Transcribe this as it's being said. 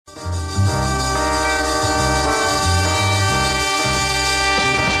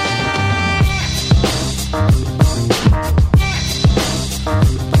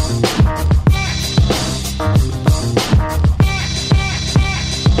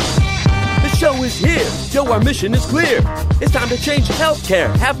is here. Yo, our mission is clear. It's time to change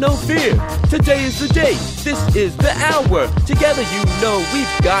healthcare. Have no fear. Today is the day. This is the hour. Together, you know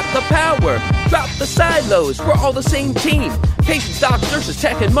we've got the power. Drop the silos. We're all the same team. Patients, doctors, nurses,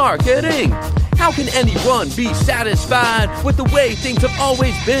 tech, and marketing. How can anyone be satisfied with the way things have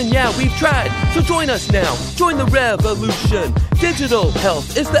always been? Yeah, we've tried. So join us now. Join the revolution. Digital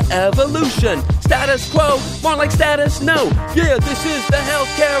health is the evolution. Status quo, more like status no. Yeah, this is the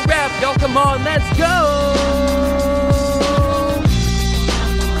healthcare rap. Y'all come on, let's go.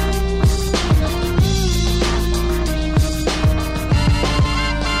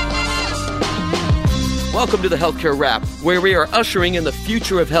 Welcome to the Healthcare Wrap, where we are ushering in the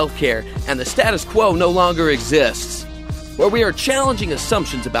future of healthcare and the status quo no longer exists. Where we are challenging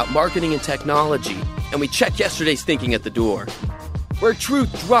assumptions about marketing and technology, and we check yesterday's thinking at the door. Where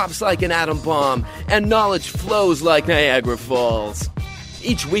truth drops like an atom bomb and knowledge flows like Niagara Falls.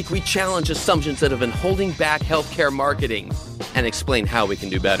 Each week we challenge assumptions that have been holding back healthcare marketing and explain how we can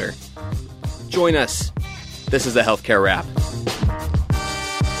do better. Join us. This is the Healthcare Wrap.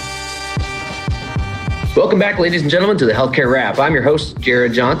 Welcome back, ladies and gentlemen, to the Healthcare Wrap. I'm your host,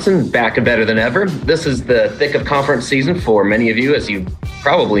 Jared Johnson, back and better than ever. This is the thick of conference season for many of you, as you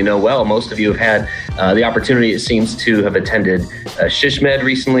probably know well. Most of you have had the opportunity, it seems, to have attended SHSMD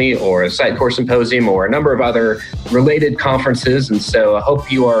recently, or a Sitecore Symposium, or a number of other related conferences. And so I hope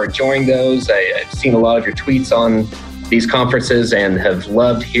you are enjoying those. I've seen a lot of your tweets on these conferences and have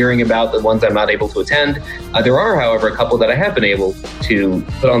loved hearing about the ones I'm not able to attend. There are, however, a couple that I have been able to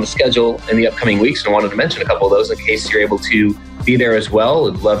put on the schedule in the upcoming weeks, and I wanted to mention a couple of those in case you're able to be there as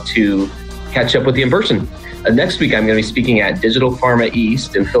well. I'd love to catch up with you in person. Next week, I'm going to be speaking at Digital Pharma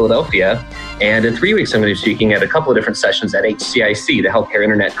East in Philadelphia, and in 3 weeks, I'm going to be speaking at a couple of different sessions at HCIC, the Healthcare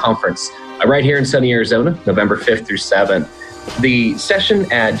Internet Conference, right here in sunny Arizona, November 5th through 7th. The session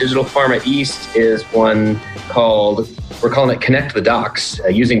at Digital Pharma East is one called, we're calling it Connect the Docs,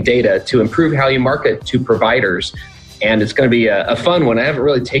 using data to improve how you market to providers. And it's going to be a fun one. I haven't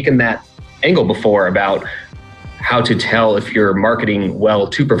really taken that angle before about how to tell if you're marketing well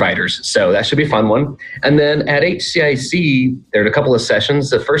to providers. So that should be a fun one. And then at HCIC, there are a couple of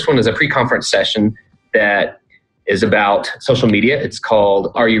sessions. The first one is a pre-conference session that is about social media. It's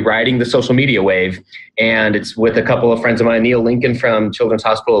called Are You Riding the Social Media Wave? And it's with a couple of friends of mine, Neil Lincoln from Children's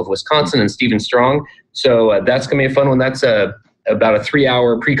Hospital of Wisconsin and Stephen Strong. So that's going to be a fun one. That's about a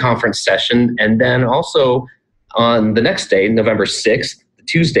 3-hour pre-conference session. And then also on the next day, November 6th, the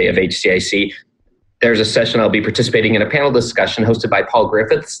Tuesday of HCIC, there's a session I'll be participating in, a panel discussion hosted by Paul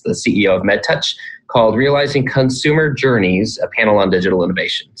Griffiths, the CEO of MedTouch, called Realizing Consumer Journeys, a panel on digital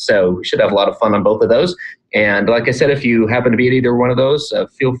innovation. So we should have a lot of fun on both of those. And like I said, if you happen to be at either one of those,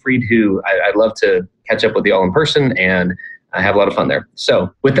 feel free to, I'd love to catch up with you all in person and have a lot of fun there.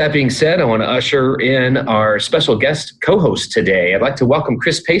 So with that being said, I want to usher in our special guest co-host today. I'd like to welcome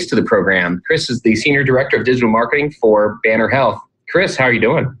Chris Pace to the program. Chris is the Senior Director of Digital Marketing for Banner Health. Chris, how are you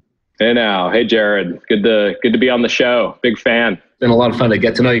doing? Hey now. Hey, Jared. Good to be on the show. Big fan. It's been a lot of fun to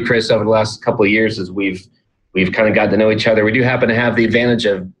get to know you, Chris, over the last couple of years as we've kind of gotten to know each other. We do happen to have the advantage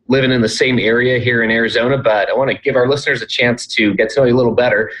of living in the same area here in Arizona, but I want to give our listeners a chance to get to know you a little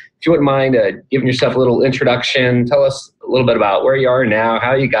better. If you wouldn't mind giving yourself a little introduction, tell us a little bit about where you are now,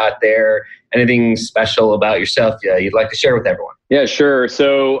 how you got there, anything special about yourself you'd like to share with everyone. Yeah, sure.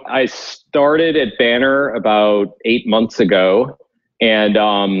 So I started at Banner about 8 months ago,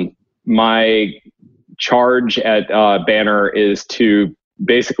 and my charge at Banner is to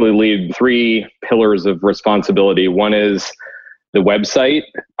basically lead 3 pillars of responsibility. One is the website.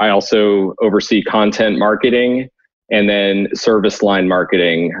 I also oversee content marketing and then service line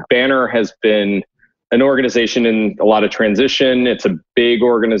marketing. Banner has been an organization in a lot of transition. It's a big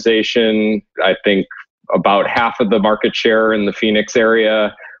organization. I think about half of the market share in the Phoenix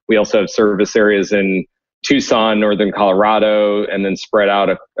area. We also have service areas in Tucson, Northern Colorado, and then spread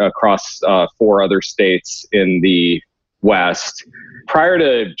out across 4 other states in the West. Prior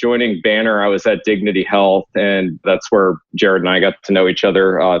to joining Banner, I was at Dignity Health, and that's where Jared and I got to know each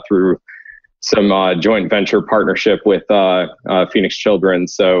other through some joint venture partnership with Phoenix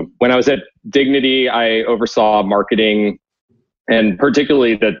Children's. So when I was at Dignity, I oversaw marketing and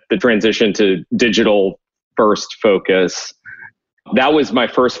particularly the transition to digital first focus. That was my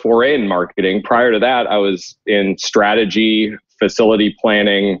first foray in marketing. Prior to that, I was in strategy, facility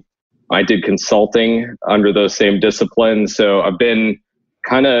planning. I did consulting under those same disciplines. So I've been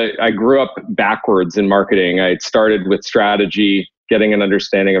I grew up backwards in marketing. I started with strategy, getting an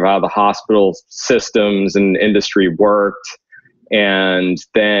understanding of how the hospital systems and industry worked. And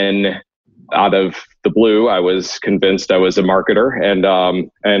then out of the blue, I was convinced I was a marketer, and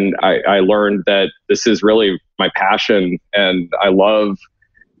I learned that this is really my passion, and I love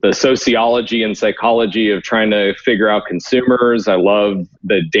the sociology and psychology of trying to figure out consumers. I love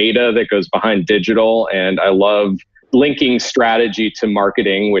the data that goes behind digital, and I love linking strategy to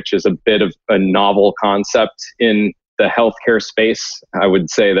marketing, which is a bit of a novel concept in the healthcare space. I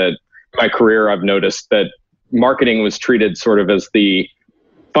would say that my career, I've noticed that marketing was treated sort of as the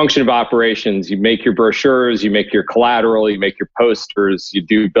function of operations. You make your brochures, you make your collateral, you make your posters, you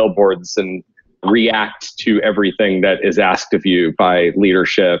do billboards and react to everything that is asked of you by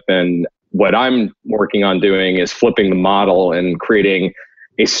leadership. And what I'm working on doing is flipping the model and creating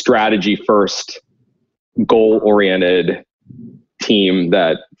a strategy first, goal-oriented team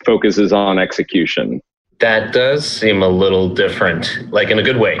that focuses on execution. That does seem a little different, like in a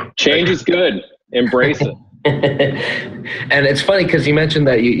good way. Change is good. Embrace it. And it's funny because you mentioned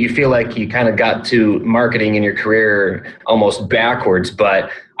that you feel like you kind of got to marketing in your career almost backwards,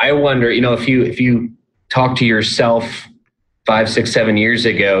 but I wonder, if you talk to yourself 5, 6, 7 years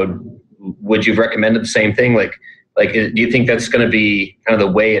ago, would you have recommended the same thing? Like, do you think that's going to be kind of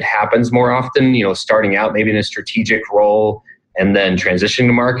the way it happens more often? Starting out maybe in a strategic role and then transitioning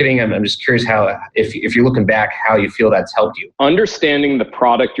to marketing. I'm just curious how, if you're looking back, how you feel that's helped you. Understanding the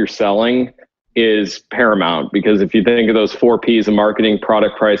product you're selling is paramount, because if you think of those 4 Ps of marketing: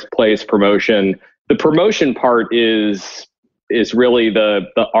 product, price, place, promotion, the promotion part is really the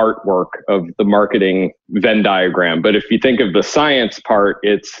artwork of the marketing Venn diagram. But if you think of the science part,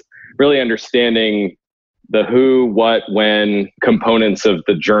 it's really understanding the who, what, when components of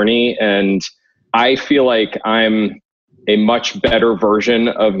the journey. And I feel like I'm a much better version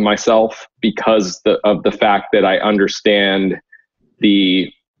of myself because of the fact that I understand the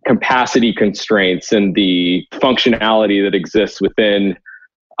capacity constraints and the functionality that exists within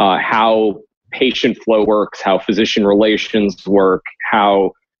how patient flow works, how physician relations work,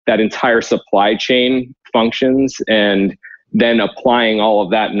 how that entire supply chain functions, and then applying all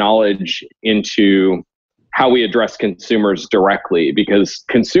of that knowledge into how we address consumers directly, because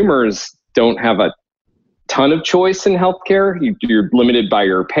consumers don't have a ton of choice in healthcare. You're limited by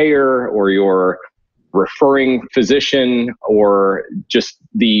your payer or your referring physician or just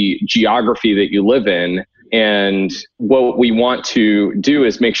the geography that you live in. And what we want to do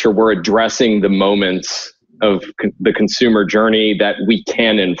is make sure we're addressing the moments of the consumer journey that we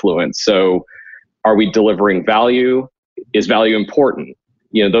can influence. So are we delivering value? Is value important?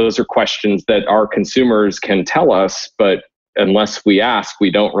 Those are questions that our consumers can tell us, but unless we ask,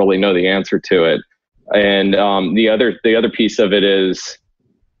 we don't really know the answer to it. And the other piece of it is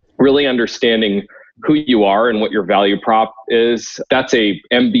really understanding who you are and what your value prop is. That's a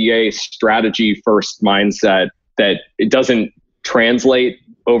MBA strategy first mindset that it doesn't translate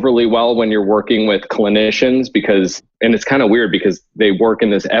overly well when you're working with clinicians, and it's kind of weird because they work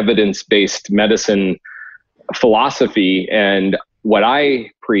in this evidence-based medicine philosophy. And what I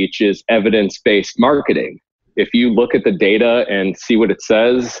preach is evidence-based marketing. If you look at the data and see what it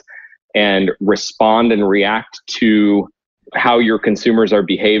says and respond and react to how your consumers are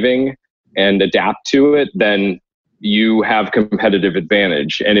behaving and adapt to it, then you have competitive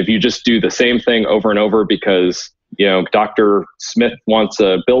advantage. And if you just do the same thing over and over because, Dr. Smith wants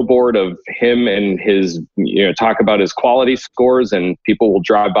a billboard of him and his, talk about his quality scores, and people will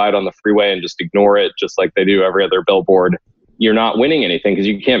drive by it on the freeway and just ignore it just like they do every other billboard, you're not winning anything because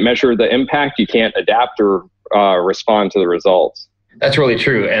you can't measure the impact. You can't adapt or respond to the results. That's really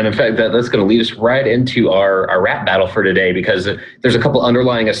true. And in fact, that's going to lead us right into our rap battle for today, because there's a couple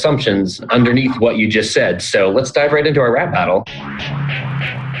underlying assumptions underneath what you just said. So let's dive right into our rap battle.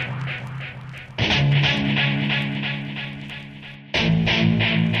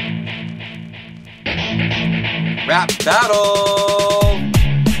 Rap battle!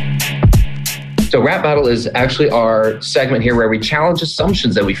 So Rap Battle is actually our segment here where we challenge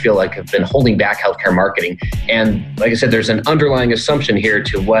assumptions that we feel like have been holding back healthcare marketing. And like I said, there's an underlying assumption here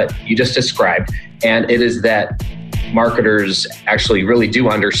to what you just described. And it is that marketers actually really do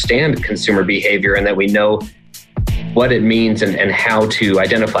understand consumer behavior and that we know what it means and how to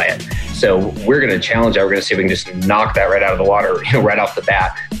identify it. So we're going to challenge that. We're going to see if we can just knock that right out of the water, right off the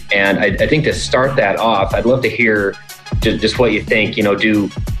bat. And I think to start that off, I'd love to hear just what you think.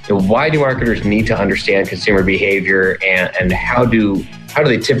 Why do marketers need to understand consumer behavior, and how do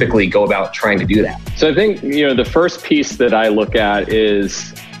they typically go about trying to do that? So I think, the first piece that I look at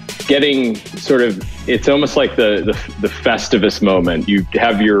is getting it's almost like the Festivus moment. You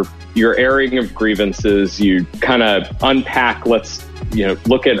have your airing of grievances, you kind of unpack,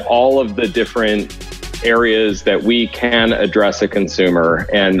 look at all of the different areas that we can address a consumer,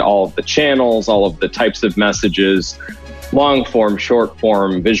 and all of the channels, all of the types of messages, long form, short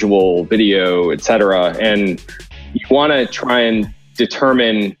form, visual, video, etc. And you want to try and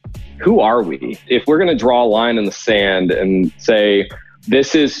determine, who are we? If we're going to draw a line in the sand and say,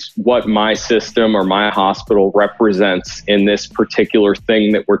 this is what my system or my hospital represents in this particular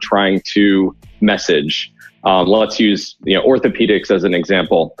thing that we're trying to message. Let's use orthopedics as an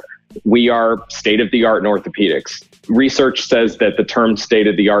example. We are state-of-the-art in orthopedics. Research says that the term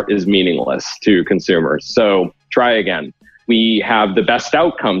state-of-the-art is meaningless to consumers. So try again. We have the best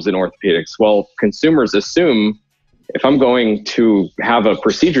outcomes in orthopedics. Well, consumers assume if I'm going to have a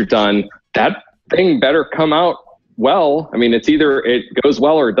procedure done, that thing better come out well. I mean, it's either it goes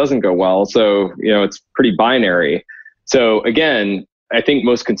well or it doesn't go well. So, it's pretty binary. So again, I think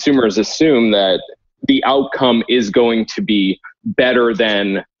most consumers assume that the outcome is going to be better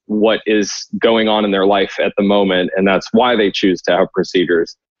than what is going on in their life at the moment. And that's why they choose to have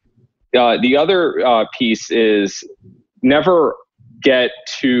procedures. The other piece is never get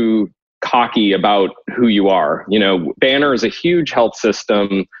too cocky about who you are. Banner is a huge health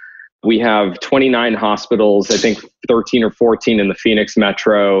system. We have 29 hospitals, I think 13 or 14 in the Phoenix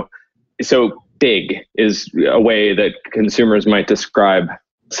metro. So big is a way that consumers might describe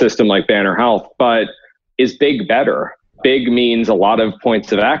a system like Banner Health, but is big better? Big means a lot of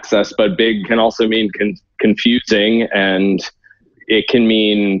points of access, but big can also mean confusing, and it can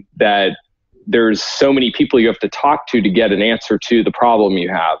mean that there's so many people you have to talk to get an answer to the problem you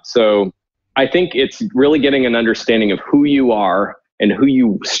have. So I think it's really getting an understanding of who you are and who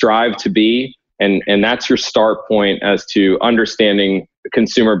you strive to be. And that's your start point as to understanding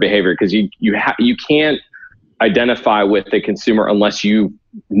consumer behavior, because you can't identify with the consumer unless you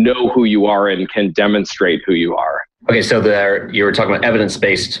know who you are and can demonstrate who you are. Okay, so you were talking about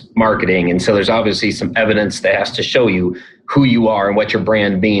evidence-based marketing, and so there's obviously some evidence that has to show you who you are and what your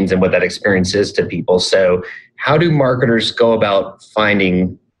brand means and what that experience is to people. So how do marketers go about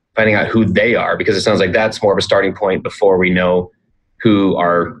finding out who they are? Because it sounds like that's more of a starting point before we know who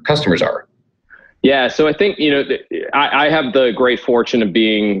our customers are. Yeah, so I think, I have the great fortune of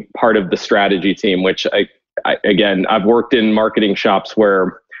being part of the strategy team, which I've worked in marketing shops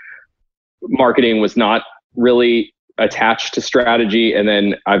where marketing was not really attached to strategy. And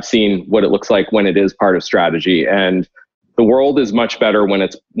then I've seen what it looks like when it is part of strategy. And the world is much better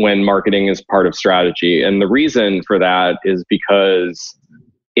when marketing is part of strategy. And the reason for that is because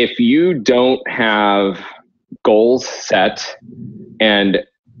if you don't have goals set and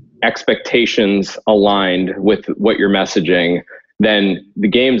expectations aligned with what you're messaging, then the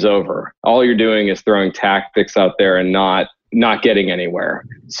game's over. All you're doing is throwing tactics out there and not getting anywhere.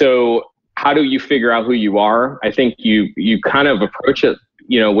 So how do you figure out who you are? I think you kind of approach it,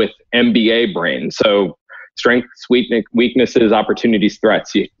 with MBA brain. So strengths, weaknesses, opportunities,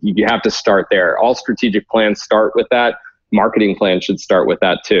 threats. You have to start there. All strategic plans start with that. Marketing plans should start with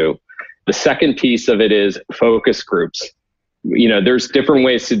that too. The second piece of it is focus groups. There's different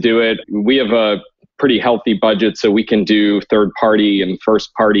ways to do it. We have a pretty healthy budget, so we can do third party and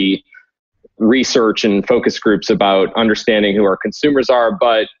first party research and focus groups about understanding who our consumers are.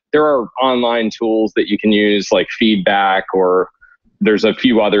 But there are online tools that you can use like Feedback, or there's a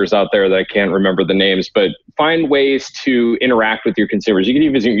few others out there that I can't remember the names, but find ways to interact with your consumers. You can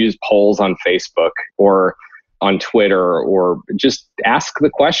even use polls on Facebook or on Twitter, or just ask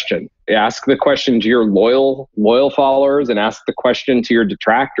the question. Ask the question to your loyal followers, and ask the question to your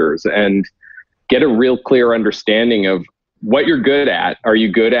detractors, and get a real clear understanding of what you're good at. Are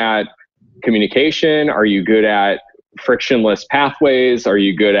you good at communication? Are you good at frictionless pathways? Are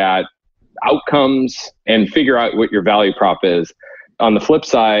you good at outcomes? And figure out what your value prop is. On the flip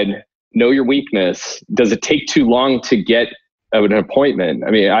side, know your weakness. Does it take too long to get an appointment?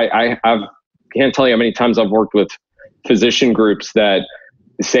 I mean, I can't tell you how many times I've worked with physician groups that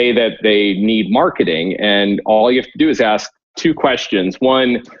say that they need marketing, and all you have to do is ask two questions.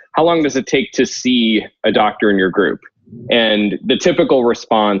 One, how long does it take to see a doctor in your group? And the typical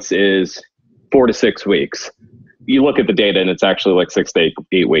response is 4 to 6 weeks. You look at the data and it's actually like 6 to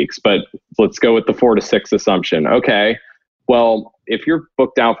 8 weeks, but let's go with the 4 to 6 assumption. Okay, well, if you're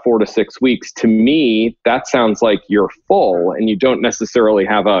booked out 4 to 6 weeks, to me, that sounds like you're full and you don't necessarily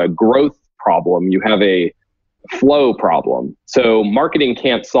have a growth problem. You have a flow problem. So marketing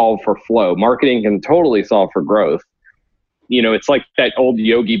can't solve for flow. Marketing can totally solve for growth. It's like that old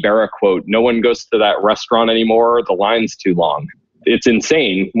Yogi Berra quote, no one goes to that restaurant anymore, the line's too long. It's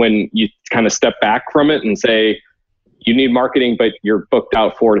insane when you kind of step back from it and say, you need marketing, but you're booked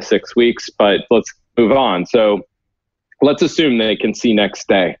out 4 to 6 weeks, but let's move on. So let's assume they can see next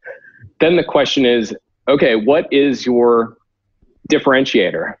day. Then the question is, okay, what is your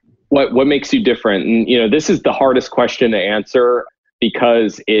differentiator? What makes you different? And this is the hardest question to answer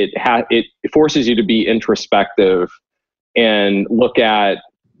because it forces you to be introspective and look at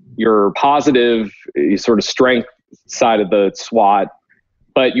your positive sort of strength side of the SWOT.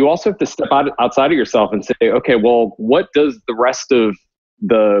 But you also have to step outside of yourself and say, okay, well, what does the rest of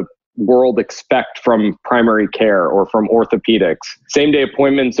the world expect from primary care or from orthopedics? Same-day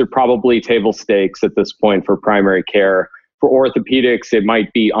appointments are probably table stakes at this point for primary care. For orthopedics, it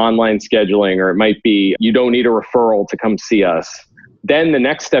might be online scheduling, or it might be you don't need a referral to come see us. Then the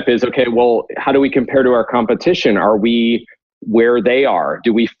next step is, okay, well, how do we compare to our competition? Are we where they are?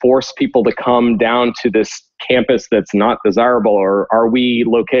 Do we force people to come down to this campus that's not desirable? Or are we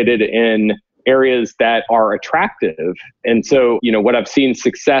located in areas that are attractive? And so, what I've seen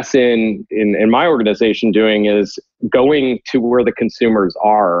success in my organization doing is going to where the consumers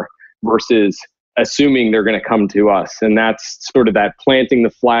are versus assuming they're going to come to us. And that's sort of that planting the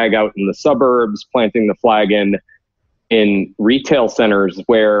flag out in the suburbs, planting the flag in retail centers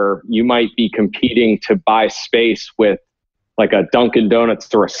where you might be competing to buy space with like a Dunkin'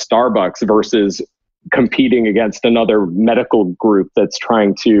 Donuts or a Starbucks versus competing against another medical group that's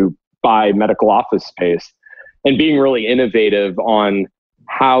trying to buy medical office space, and being really innovative on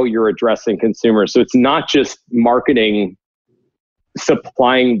how you're addressing consumers. So it's not just marketing,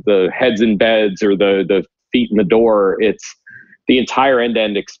 supplying the heads in beds or the feet in the door. It's the entire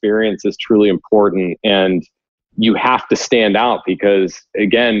end-to-end experience is truly important. And you have to stand out because,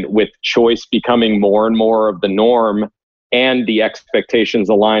 again, with choice becoming more and more of the norm and the expectations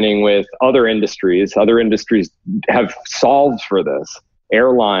aligning with other industries have solved for this.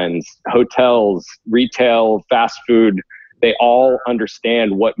 Airlines, hotels, retail, fast food, they all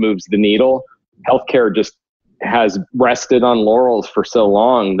understand what moves the needle. Healthcare just has rested on laurels for so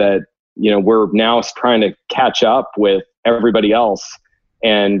long that, we're now trying to catch up with everybody else.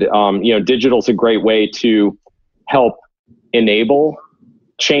 And, digital's a great way to help enable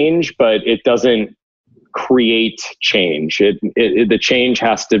change, but it doesn't create change. The change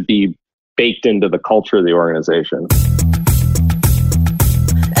has to be baked into the culture of the organization.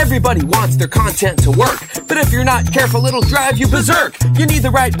 Everybody wants their content to work, but if you're not careful, it'll drive you berserk. You need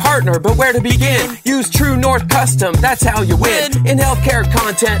the right partner, but where to begin? Use True North Custom, that's how you win. In healthcare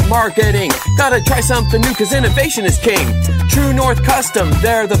content marketing, gotta try something new, cause innovation is king. True North Custom,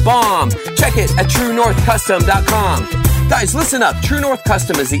 they're the bomb. Check it at TrueNorthCustom.com. Guys, listen up. True North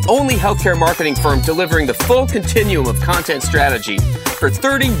Custom is the only healthcare marketing firm delivering the full continuum of content strategy. For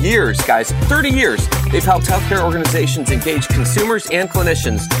 30 years, guys, 30 years, they've helped healthcare organizations engage consumers and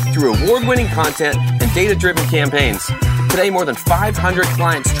clinicians through award-winning content and data-driven campaigns. Today, more than 500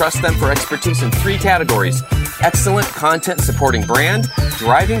 clients trust them for expertise in 3 categories: excellent content supporting brand,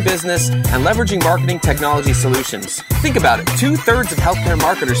 driving business, and leveraging marketing technology solutions. Think about it. 2/3 of healthcare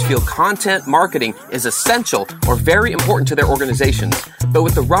marketers feel content marketing is essential or very important to their organizations. But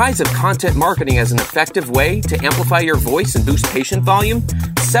with the rise of content marketing as an effective way to amplify your voice and boost patient volume,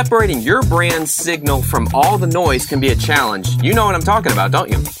 separating your brand signal from all the noise can be a challenge. You know what I'm talking about, don't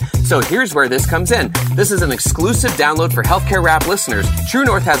you? So here's where this comes in. This is an exclusive download for Healthcare Wrap listeners. True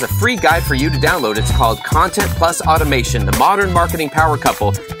North has a free guide for you to download. It's called Content Plus Automation, the modern marketing power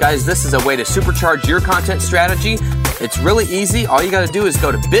couple. Guys, this is a way to supercharge your content strategy. It's really easy. All you got to do is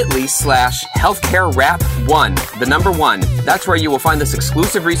go to bit.ly/healthcarewrap1, the number 1. That's where you will find this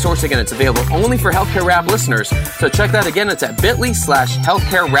exclusive resource. Again, it's available only for Healthcare Wrap listeners. So check that again. It's at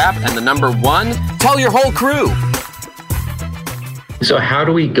bit.ly/healthcarewrap and the number 1. Tell your whole crew. So how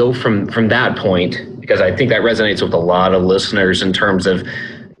do we go from that point? Because I think that resonates with a lot of listeners in terms of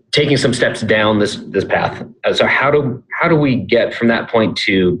taking some steps down this path. So how do we get from that point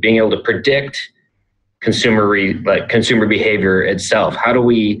to being able to predict consumer behavior itself? How do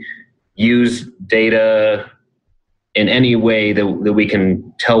we use data in any way that we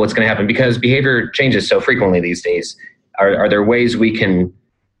can tell what's going to happen? Because behavior changes so frequently these days. Are there ways we can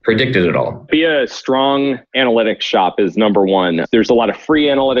predict it at all? Be a strong analytics shop is number 1. There's a lot of free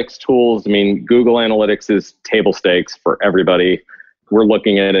analytics tools. I mean, Google Analytics is table stakes for everybody. We're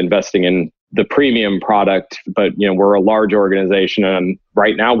looking at investing in the premium product, but we're a large organization, and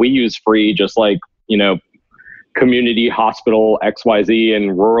right now we use free, just like community hospital XYZ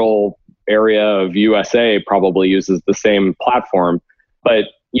in rural area of USA probably uses the same platform. But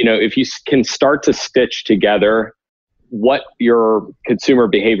if you can start to stitch together what your consumer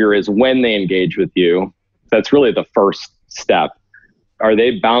behavior is when they engage with you, that's really the first step. Are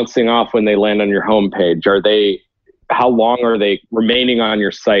they bouncing off when they land on your homepage? How long are they remaining on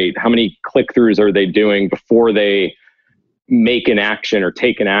your site? How many click-throughs are they doing before they make an action or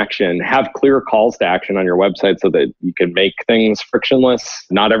take an action, have clear calls to action on your website so that you can make things frictionless.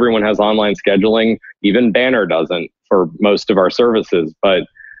 Not everyone has online scheduling. Even Banner doesn't for most of our services, but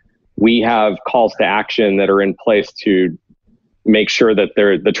we have calls to action that are in place to make sure that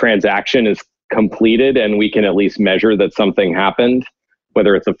the transaction is completed and we can at least measure that something happened,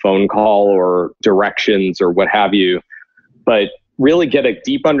 whether it's a phone call or directions or what have you. But really get a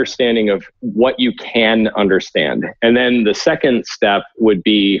deep understanding of what you can understand. And then the second step would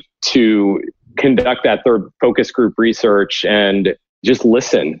be to conduct that third focus group research and just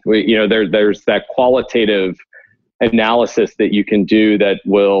listen. There's that qualitative analysis that you can do that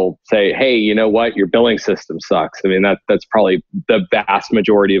will say, hey, you know what, your billing system sucks. I mean, that's probably the vast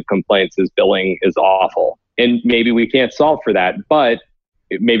majority of complaints is billing is awful. And maybe we can't solve for that, but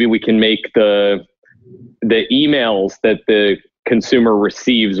maybe we can make the emails that the consumer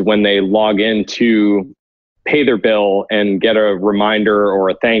receives when they log in to pay their bill and get a reminder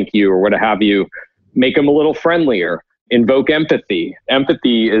or a thank you or what have you, make them a little friendlier, invoke empathy.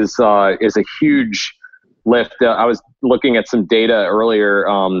 Empathy is a huge lift. I was looking at some data earlier.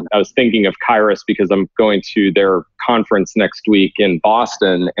 I was thinking of Kairos because I'm going to their conference next week in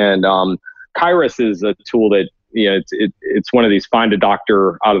Boston. And Kairos is a tool that, it's one of these find a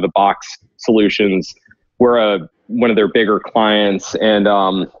doctor out of the box solutions. We're one of their bigger clients, and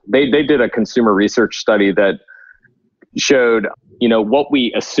they did a consumer research study that showed, what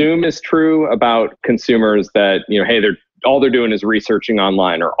we assume is true about consumers that, hey, all they're doing is researching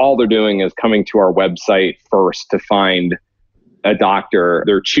online, or all they're doing is coming to our website first to find a doctor.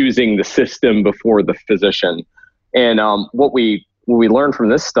 They're choosing the system before the physician. And what we learned from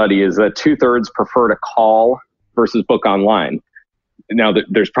this study is that 2/3 prefer to call versus book online. Now,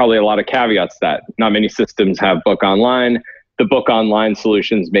 there's probably a lot of caveats to that. Not many systems have book online. The book online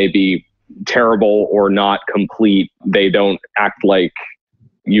solutions may be terrible or not complete. They don't act like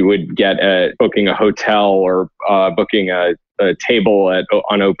you would get booking a hotel or booking a table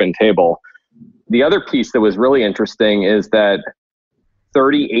on Open Table. The other piece that was really interesting is that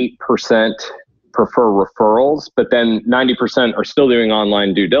 38% prefer referrals, but then 90% are still doing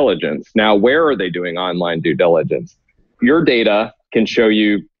online due diligence. Now, where are they doing online due diligence? Your data can show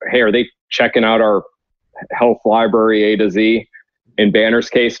you, hey, are they checking out our health library A to Z? In Banner's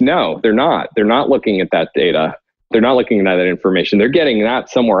case, no, they're not. They're not looking at that data. They're not looking at that information. They're getting that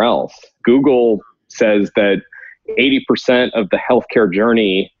somewhere else. Google says that 80% of the healthcare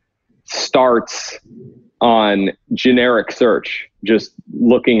journey starts on generic search, just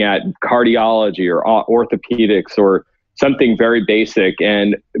looking at cardiology or orthopedics or something very basic.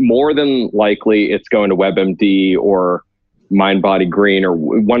 And more than likely, it's going to WebMD or MindBody Green or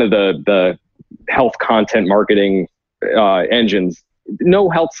one of the health content marketing engines. No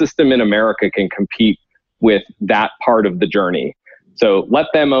health system in America can compete with that part of the journey. So let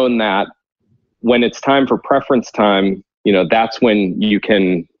them own that. When it's time for preference time, that's when you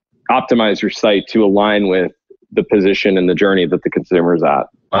can optimize your site to align with the position and the journey that the consumer is at.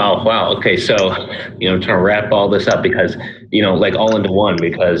 Wow. Okay. So, trying to wrap all this up because, like all into one,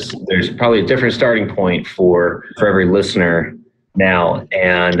 because there's probably a different starting point for every listener now.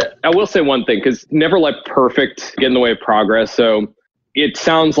 And I will say one thing, because never let perfect get in the way of progress. So it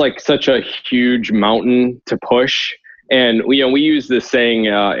sounds like such a huge mountain to push. And we use this saying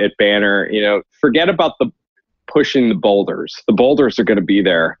at Banner, forget about the pushing the boulders. The boulders are going to be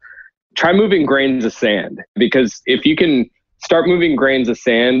there. Try moving grains of sand, because if you can start moving grains of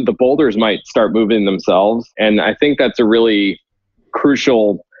sand, the boulders might start moving themselves. And I think that's a really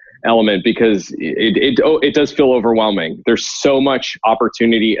crucial element, because it does feel overwhelming. There's so much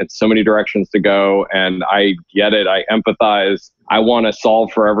opportunity and so many directions to go. And I get it. I empathize. I want to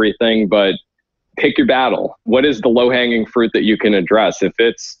solve for everything, but pick your battle. What is the low-hanging fruit that you can address? If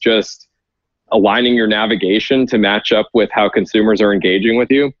it's just aligning your navigation to match up with how consumers are engaging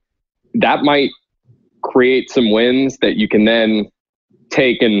with you, that might create some wins that you can then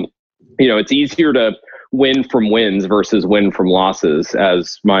take. And, it's easier to win from wins versus win from losses,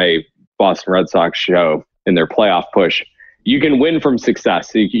 as my Boston Red Sox show in their playoff push. You can win from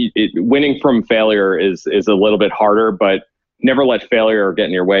success. Winning from failure is a little bit harder, but never let failure get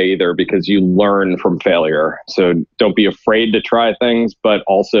in your way either, because you learn from failure. So don't be afraid to try things, but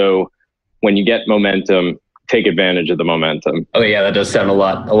also when you get momentum, take advantage of the momentum. Oh yeah, that does sound a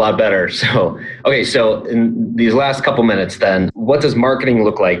lot better. So, okay. So in these last couple minutes then, what does marketing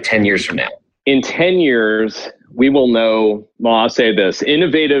look like 10 years from now? In 10 years, we will know, well, I'll say this,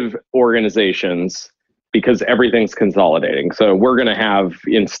 innovative organizations, because everything's consolidating. So we're going to have,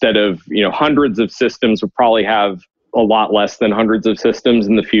 instead of, hundreds of systems, we'll probably have a lot less than hundreds of systems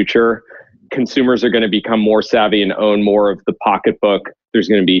in the future. consumers are going to become more savvy and own more of the pocketbook. There's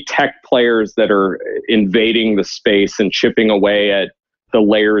going to be tech players that are invading the space and chipping away at the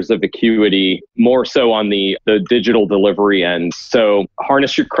layers of acuity, more so on the digital delivery end. So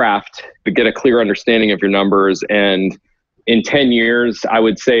harness your craft to get a clear understanding of your numbers. And in 10 years, I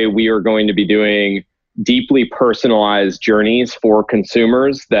would say we are going to be doing deeply personalized journeys for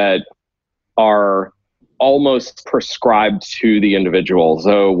consumers that are almost prescribed to the individual.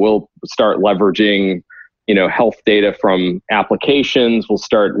 So we'll start leveraging, health data from applications. We'll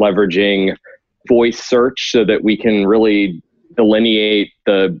start leveraging voice search so that we can really delineate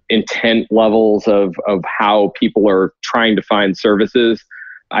the intent levels of how people are trying to find services.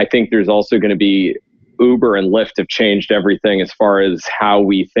 I think there's also going to be Uber and Lyft have changed everything as far as how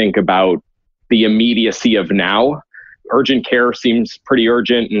we think about the immediacy of now. Urgent care seems pretty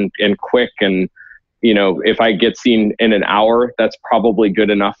urgent and quick. And, if I get seen in an hour, that's probably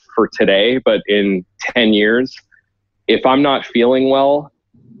good enough for today. But in 10 years, if I'm not feeling well,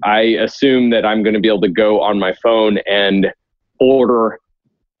 I assume that I'm going to be able to go on my phone and order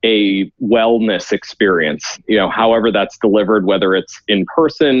a wellness experience, however that's delivered, whether it's in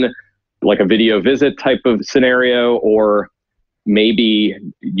person, like a video visit type of scenario, or maybe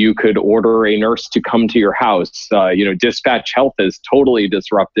you could order a nurse to come to your house. Dispatch Health has totally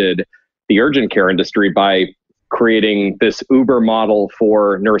disrupted the urgent care industry by creating this Uber model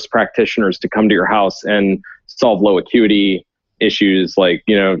for nurse practitioners to come to your house and solve low acuity issues like,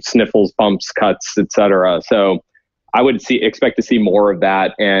 sniffles, bumps, cuts, etc. So I would expect to see more of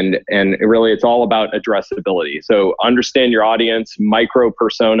that. And really it's all about addressability. So understand your audience, micro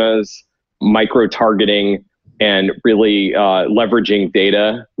personas, micro targeting, and really leveraging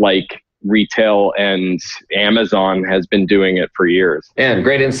data like retail and Amazon has been doing it for years. And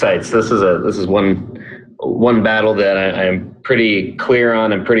great insights. This is one battle that I'm pretty clear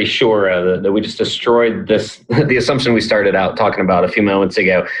on and pretty sure of, that we just destroyed the assumption we started out talking about a few moments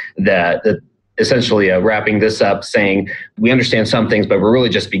ago, that essentially wrapping this up saying we understand some things, but we're really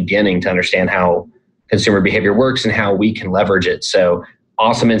just beginning to understand how consumer behavior works and how we can leverage it. So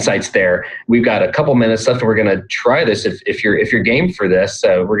awesome insights there. We've got a couple minutes left and we're going to try this. If you're game for this,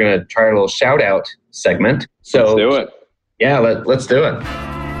 we're going to try a little shout out segment. So let's do it. Yeah, let's do it.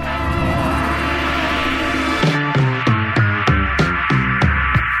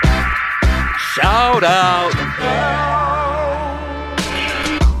 Shout out.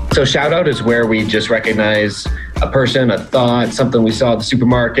 So shout out is where we just recognize a person, a thought, something we saw at the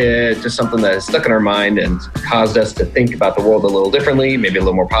supermarket, just something that has stuck in our mind and caused us to think about the world a little differently, maybe a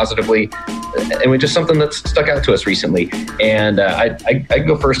little more positively. And just something that's stuck out to us recently. And I can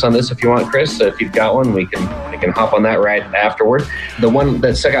go first on this if you want, Chris. If you've got one, we can hop on that right afterward. The one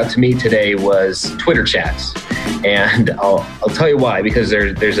that stuck out to me today was Twitter chats. And I'll tell you why, because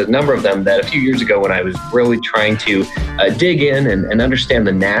there's a number of them that a few years ago when I was really trying to dig in and understand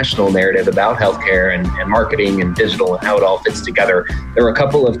the national narrative about healthcare and marketing and digital and how it all fits together, there were a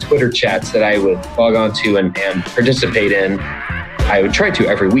couple of Twitter chats that I would log on to and participate in. I would try to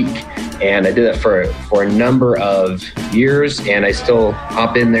every week. And I did that for a number of years, and I still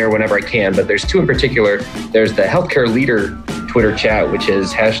hop in there whenever I can. But there's two in particular. There's the Healthcare Leader Twitter chat, which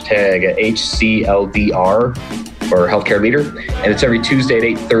is hashtag HCLDR, or Healthcare Leader. And it's every Tuesday at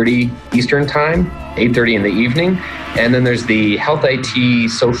 8:30 Eastern Time, 8:30 in the evening. And then there's the Health IT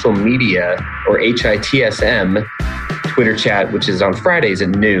Social Media, or HITSM, Twitter chat, which is on Fridays at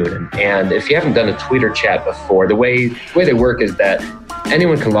noon. And if you haven't done a Twitter chat before, the way they work is that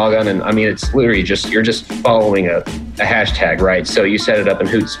anyone can log on, and it's literally you're just following a hashtag, right? So you set it up in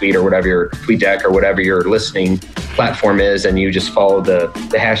Hootsuite or whatever your TweetDeck or whatever your listening platform is, and you just follow the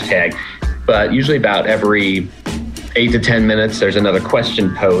hashtag. But usually about every 8 to 10 minutes, there's another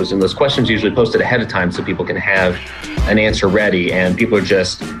question posed, and those questions usually posted ahead of time so people can have an answer ready. And people are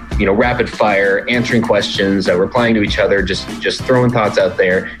just, rapid fire answering questions, replying to each other, just throwing thoughts out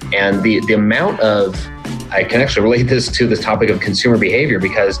there. And the amount of, I can actually relate this to this topic of consumer behavior,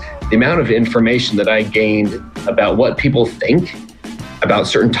 because the amount of information that I gained about what people think about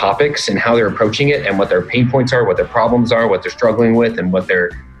certain topics and how they're approaching it and what their pain points are, what their problems are, what they're struggling with, and what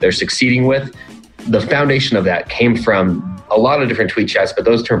they're succeeding with. The foundation of that came from a lot of different tweet chats, but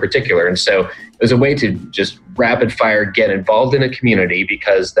those two in particular. And so it was a way to just rapid fire get involved in a community,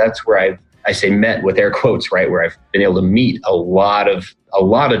 because that's where I say met with air quotes, right? Where I've been able to meet a lot of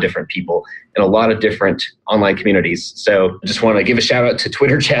different people in a lot of different online communities. So I just want to give a shout out to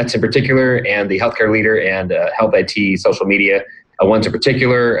Twitter chats in particular, and the Healthcare Leader and Health IT Social Media ones in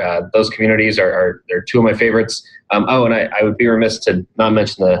particular. Those communities they're two of my favorites. And I would be remiss to not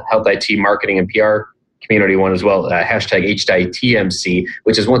mention the Health IT Marketing and PR community one as well, hashtag HDITMC,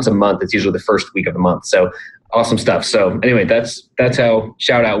 which is once a month. It's usually the first week of the month. So awesome stuff. So anyway, that's how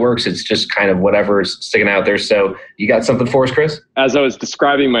shout out works. It's just kind of whatever's sticking out there. So you got something for us, Chris? As I was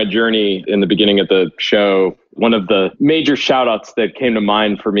describing my journey in the beginning of the show, one of the major shout outs that came to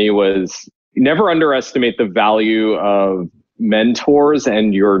mind for me was never underestimate the value of mentors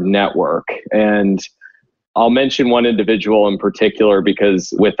and your network. And I'll mention one individual in particular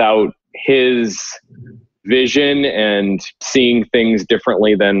because without his vision and seeing things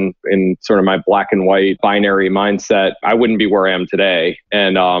differently than in sort of my black and white binary mindset, I wouldn't be where I am today.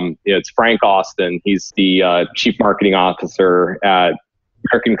 And it's Frank Austin. He's the Chief Marketing Officer at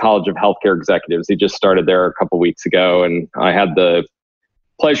American College of Healthcare Executives. He just started there a couple weeks ago, and I had the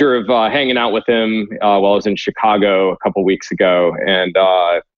pleasure of hanging out with him while I was in Chicago a couple weeks ago. And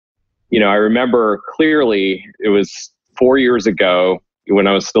I remember clearly it was 4 years ago when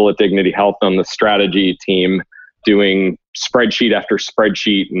I was still at Dignity Health on the strategy team, doing spreadsheet after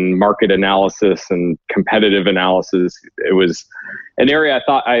spreadsheet and market analysis and competitive analysis. It was an area I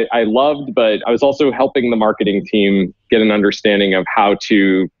thought I loved, but I was also helping the marketing team get an understanding of how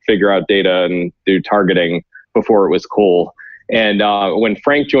to figure out data and do targeting before it was cool. And when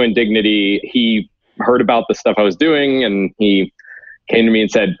Frank joined Dignity, he heard about the stuff I was doing, and he came to me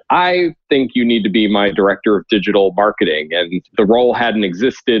and said, I think you need to be my director of digital marketing. And the role hadn't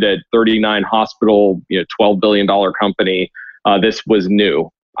existed at 39 hospital, $12 billion company. This was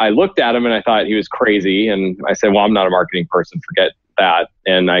new. I looked at him and I thought he was crazy. And I said, well, I'm not a marketing person, forget that.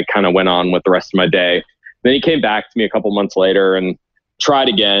 And I kind of went on with the rest of my day. Then he came back to me a couple months later and tried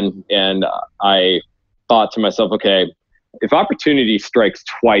again. And I thought to myself, okay, if opportunity strikes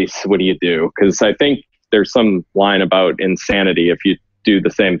twice, what do you do? Because I think there's some line about insanity if you do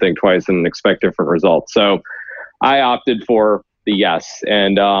the same thing twice and expect different results. So I opted for the yes.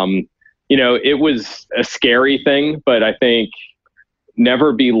 And, it was a scary thing, but I think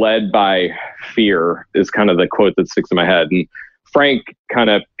never be led by fear is kind of the quote that sticks in my head. And Frank kind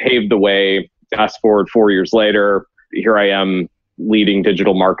of paved the way. Fast forward 4 years later, here I am leading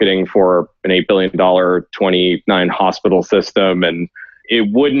digital marketing for an $8 billion, 29 hospital system. And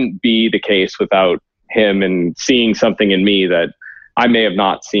it wouldn't be the case without him and seeing something in me that I may have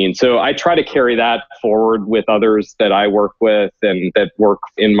not seen. So I try to carry that forward with others that I work with and that work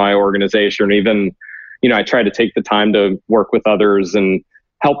in my organization. Even, I try to take the time to work with others and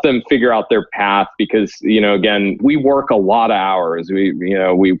help them figure out their path because, again, we work a lot of hours.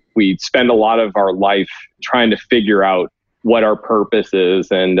 We spend a lot of our life trying to figure out what our purpose is.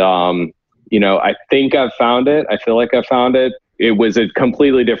 And, I think I've found it. I feel like I found it. It was a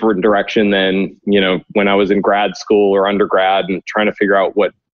completely different direction than, when I was in grad school or undergrad and trying to figure out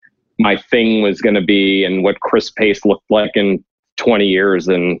what my thing was going to be and what Chris Pace looked like in 20 years.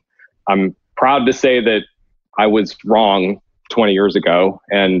 And I'm proud to say that I was wrong 20 years ago.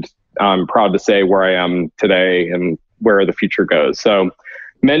 And I'm proud to say where I am today and where the future goes. So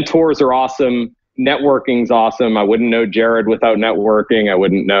mentors are awesome. Networking's awesome. I wouldn't know Jared without networking. I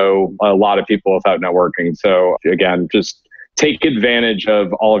wouldn't know a lot of people without networking. So again, just take advantage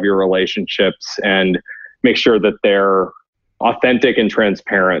of all of your relationships and make sure that they're authentic and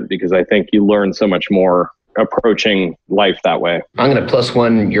transparent, because I think you learn so much more approaching life that way. I'm going to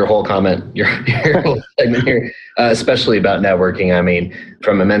 +1 your whole comment, your whole segment here, especially about networking. I mean,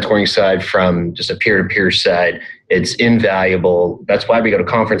 from a mentoring side, from just a peer-to-peer side, it's invaluable. That's why we go to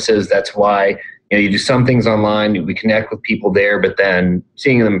conferences. That's why you do some things online, we connect with people there, but then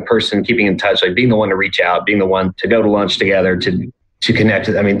seeing them in person, keeping in touch, like being the one to reach out, being the one to go to lunch together, to connect.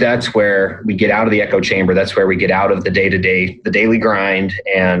 I mean, that's where we get out of the echo chamber. That's where we get out of the day-to-day, the daily grind,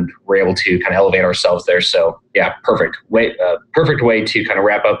 and we're able to kind of elevate ourselves there. So yeah, perfect way to kind of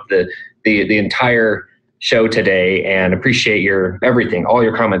wrap up the entire show today, and appreciate all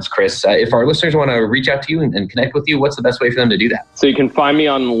your comments, Chris. If our listeners want to reach out to you and connect with you, what's the best way for them to do that? So you can find me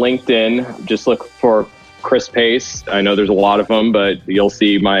on LinkedIn. Just look for Chris Pace. I know there's a lot of them, but you'll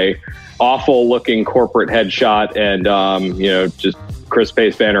see my awful looking corporate headshot and, just Chris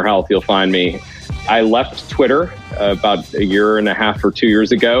Pace Banner Health. You'll find me. I left Twitter about 1.5 years or 2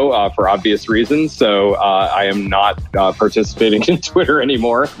 years ago for obvious reasons. So I am not participating in Twitter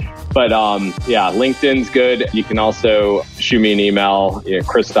anymore. But LinkedIn's good. You can also shoot me an email,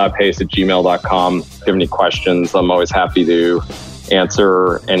 chris.pace@gmail.com. If you have any questions, I'm always happy to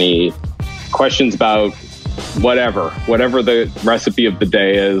answer any questions about whatever the recipe of the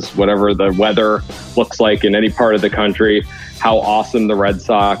day is, whatever the weather looks like in any part of the country, how awesome the Red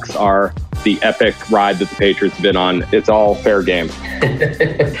Sox are, the epic ride that the Patriots have been on. It's all fair game.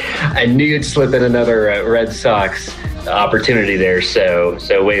 I knew you'd slip in another Red Sox opportunity there. So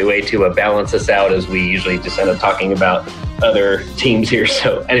way to balance us out, as we usually just end up talking about other teams here.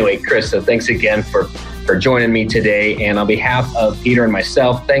 So anyway, Chris, so thanks again for joining me today. And on behalf of Peter and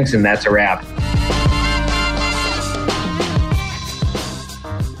myself, thanks, and that's a wrap.